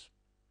helix.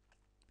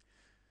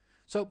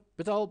 So,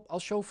 but I'll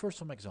show first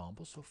some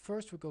examples. So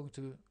first we're going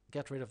to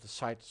get rid of the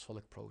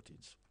cytosolic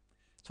proteins.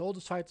 So all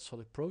the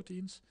cytosolic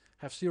proteins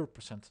have 0%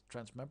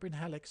 transmembrane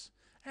helix,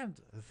 and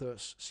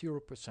thus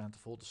 0%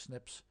 of all the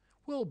SNPs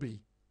will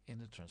be in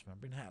the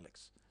transmembrane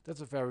helix.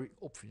 That's a very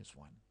obvious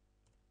one.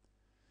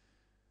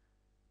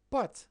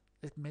 But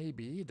it may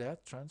be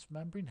that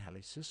transmembrane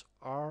helices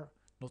are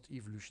not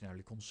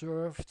evolutionarily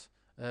conserved,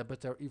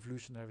 but they're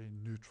evolutionarily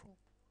neutral.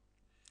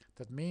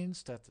 That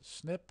means that the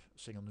SNP,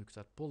 single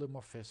nucleotide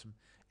polymorphism,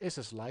 is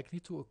as likely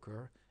to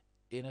occur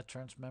in a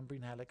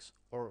transmembrane helix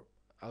or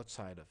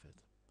outside of it.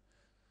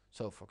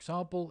 So for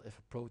example, if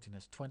a protein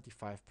has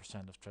 25%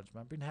 of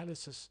transmembrane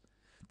helices,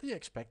 then you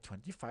expect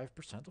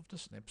 25% of the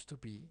SNPs to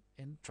be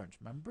in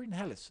transmembrane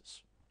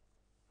helices.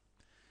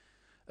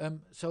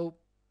 So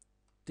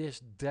this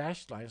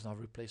dashed line is now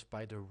replaced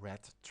by the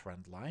red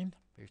trend line,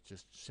 which is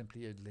just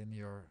simply a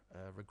linear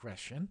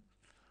regression.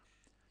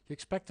 You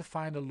expect to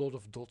find a lot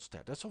of dots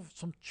there. That's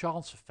some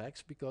chance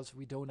effects because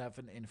we don't have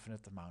an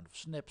infinite amount of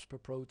SNPs per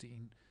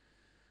protein.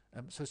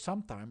 So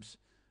sometimes,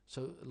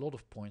 a lot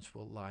of points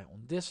will lie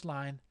on this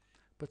line,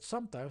 but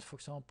sometimes, for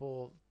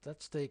example,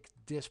 let's take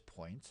this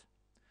point.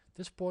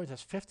 This point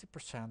has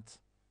 50%,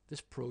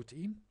 this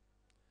protein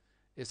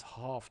is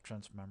half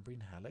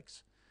transmembrane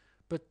helix,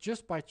 but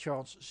just by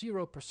chance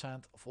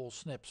 0% of all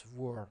SNPs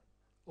were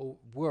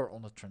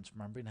on the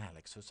transmembrane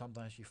helix. So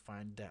sometimes you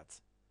find that.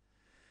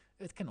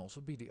 It can also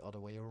be the other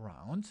way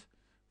around.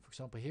 For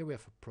example, here we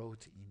have a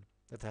protein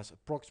that has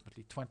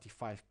approximately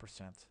 25%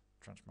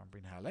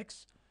 transmembrane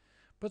helix,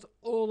 but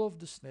all of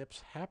the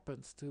SNPs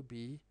happened to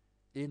be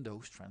in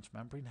those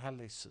transmembrane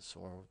helices,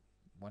 or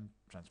one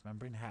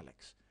transmembrane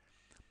helix.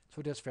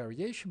 So there's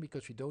variation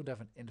because we don't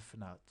have an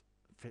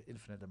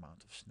infinite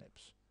amount of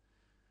SNPs.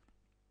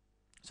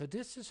 So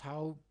this is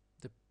how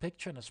the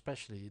picture, and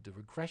especially the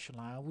regression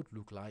line, would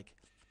look like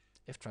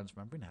if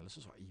transmembrane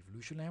helices are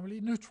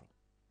evolutionarily neutral.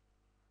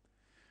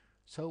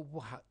 So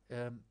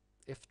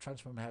if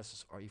transmembrane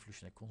helices are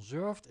evolutionarily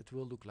conserved, it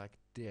will look like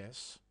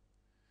this.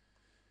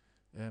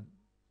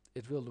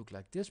 It will look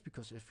like this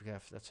because if we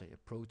have, let's say, a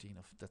protein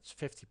that's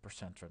 50%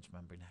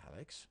 transmembrane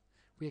helix,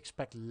 we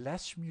expect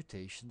less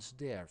mutations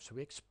there. So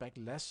we expect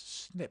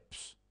less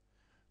SNPs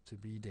to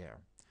be there.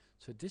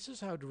 So this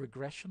is how the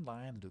regression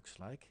line looks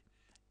like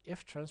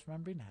if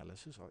transmembrane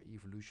helices are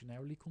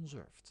evolutionarily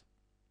conserved.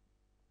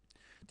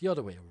 The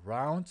other way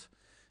around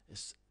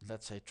is,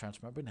 let's say,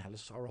 transmembrane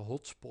helices are a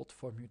hotspot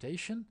for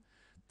mutation,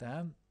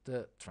 then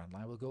the trend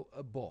line will go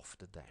above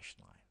the dashed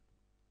line.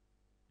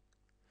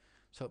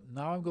 So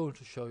now I'm going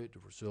to show you the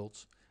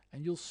results,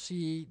 and you'll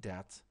see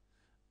that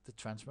the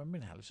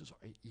transmembrane helices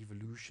are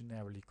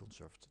evolutionarily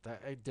conserved.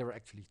 There are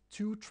actually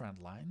two trend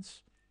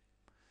lines,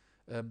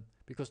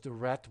 because the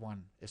red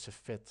one is a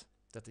fit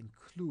that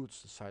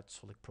includes the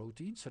cytosolic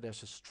protein, so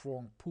there's a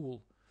strong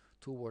pull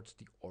towards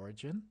the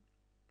origin,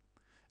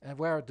 and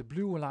where the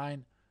blue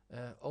line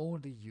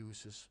only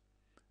uses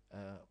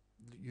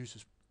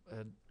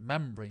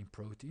membrane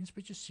proteins,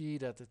 but you see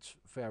that it's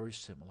very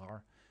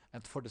similar.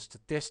 And for the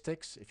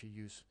statistics, if you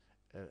use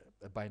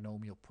a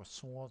binomial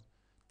Poisson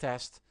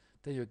test,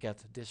 then you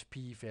get this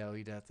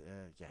p-value that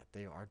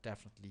they are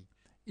definitely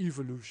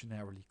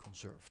evolutionarily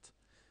conserved.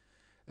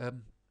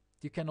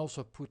 You can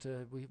also put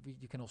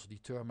you can also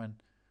determine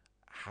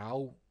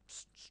how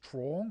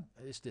strong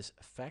is this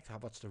effect,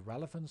 what's the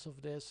relevance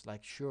of this.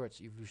 Like, sure, it's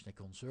evolutionarily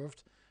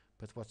conserved,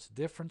 but what's the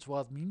difference?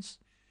 Well, it means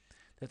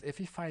that if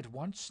we find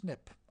one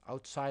SNP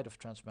outside of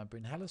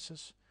transmembrane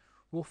helices,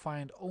 we'll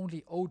find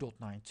only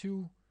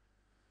 0.92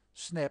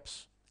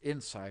 SNPs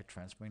inside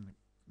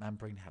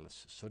transmembrane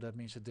helices. So that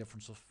means a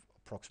difference of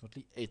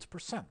approximately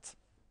 8%.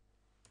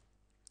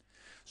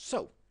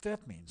 So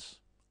that means,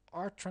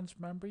 are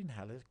transmembrane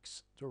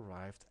helix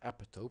derived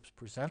epitopes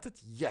presented?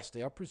 Yes,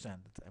 they are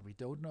presented, and we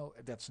don't know.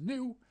 That's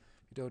new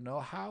We don't know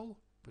how,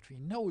 but we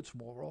know it's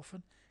more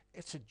often.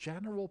 It's a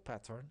general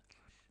pattern,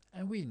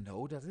 and we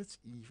know that it's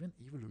even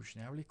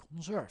evolutionarily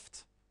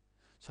conserved.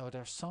 So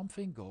there's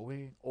something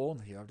going on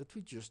here that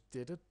we just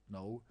didn't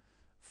know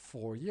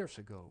 4 years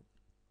ago.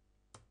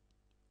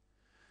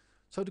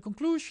 So the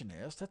conclusion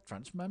is that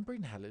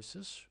transmembrane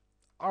helices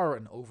are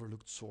an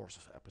overlooked source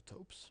of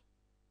epitopes.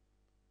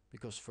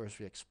 Because first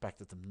we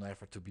expected them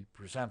never to be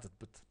presented,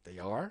 but they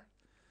are.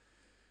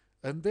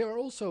 And they are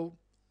also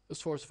a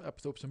source of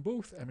epitopes in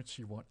both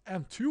MHC1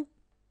 and 2,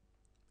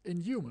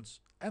 in humans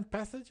and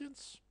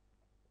pathogens.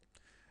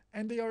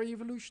 And they are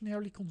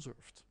evolutionarily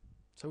conserved.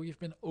 So we've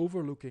been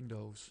overlooking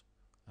those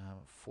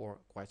for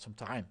quite some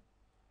time.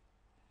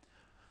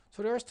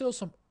 So there are still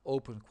some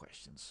open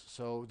questions.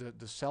 So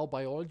the cell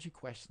biology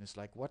question is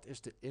like, what is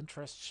the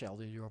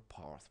intracellular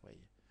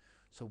pathway?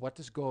 So what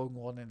is going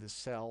on in the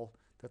cell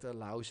that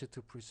allows it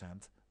to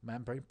present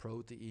membrane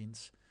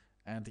proteins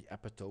and the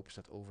epitopes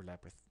that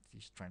overlap with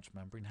these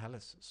transmembrane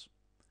helices?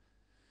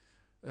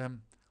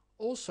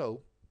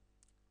 Also,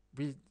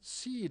 we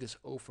see this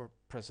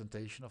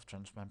overpresentation of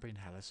transmembrane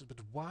helices,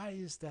 but why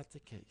is that the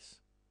case?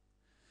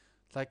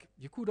 Like,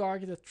 you could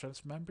argue that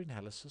transmembrane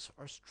helices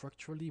are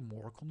structurally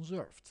more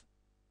conserved.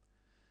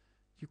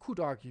 You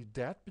could argue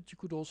that, but you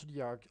could also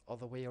argue the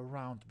other way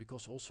around,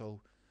 because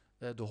also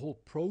the whole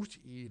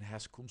protein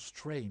has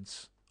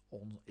constraints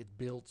on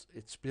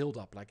its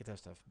build-up, like it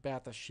has to have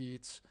beta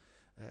sheets,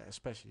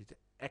 especially the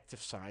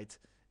active site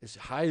is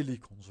highly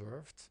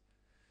conserved.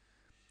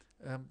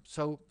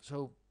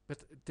 But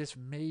this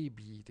may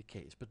be the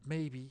case, but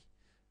maybe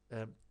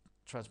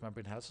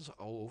transmembrane helices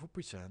are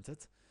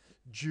overpresented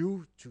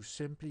due to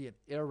simply an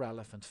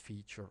irrelevant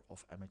feature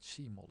of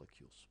MHC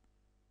molecules.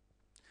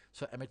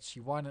 So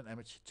MHC1 and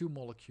MHC2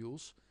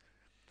 molecules,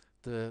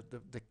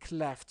 the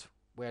cleft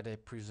where they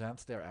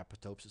present their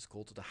epitopes is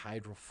called the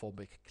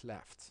hydrophobic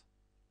cleft.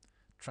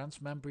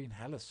 Transmembrane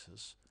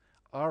helices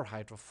are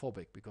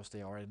hydrophobic because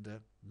they are in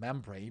the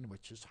membrane,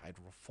 which is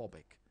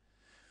hydrophobic.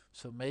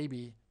 So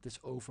maybe this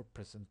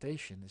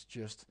overpresentation is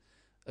just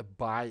a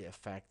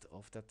by-effect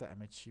of that the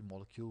MHC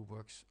molecule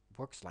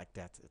works like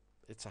that.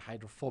 It's a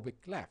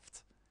hydrophobic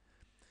cleft.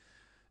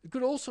 It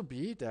could also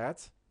be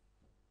that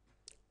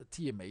the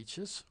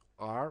TMHs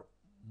are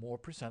more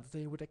presented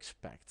than you would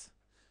expect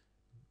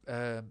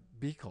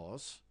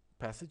because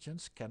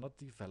pathogens cannot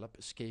develop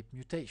escape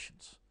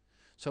mutations.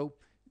 So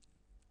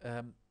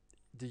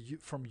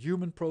from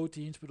human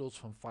proteins, but also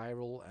from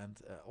viral and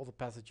other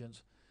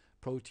pathogens,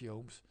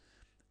 proteomes,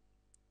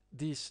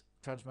 these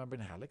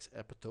transmembrane helix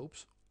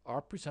epitopes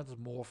are presented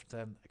more often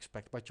than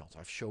expected by chance.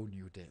 I've shown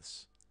you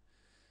this.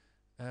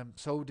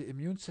 So the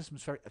immune system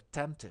is very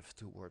attentive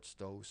towards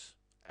those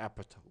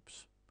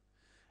epitopes.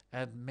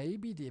 And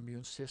maybe the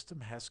immune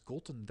system has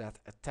gotten that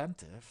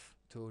attentive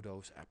to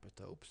those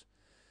epitopes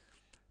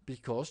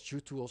because due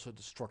to also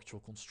the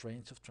structural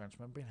constraints of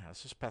transmembrane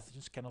helices,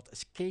 pathogens cannot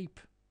escape,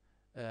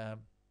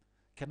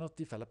 cannot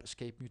develop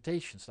escape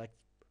mutations. Like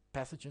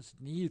pathogens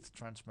need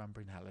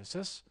transmembrane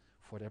helices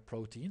for their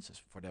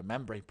proteins, for their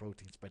membrane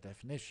proteins by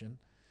definition.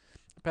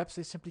 Perhaps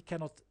they simply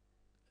cannot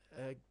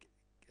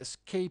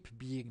escape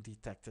being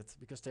detected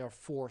because they are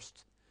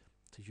forced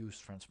to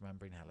use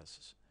transmembrane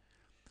helices.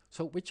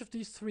 So which of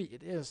these three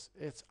it is,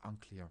 it's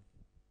unclear.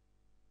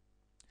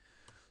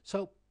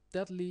 So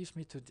that leaves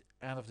me to the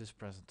end of this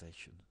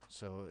presentation.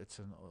 So it's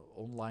an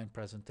online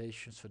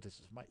presentation, so this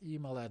is my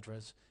email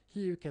address.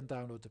 Here you can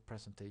download the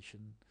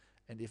presentation,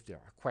 and if there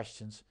are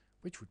questions,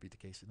 which would be the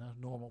case in a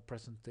normal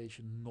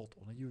presentation, not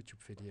on a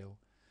YouTube video,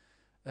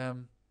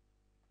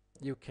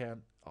 you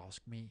can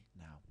ask me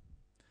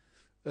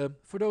now.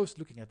 For those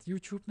looking at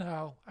YouTube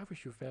now, I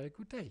wish you a very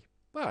good day.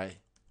 Bye.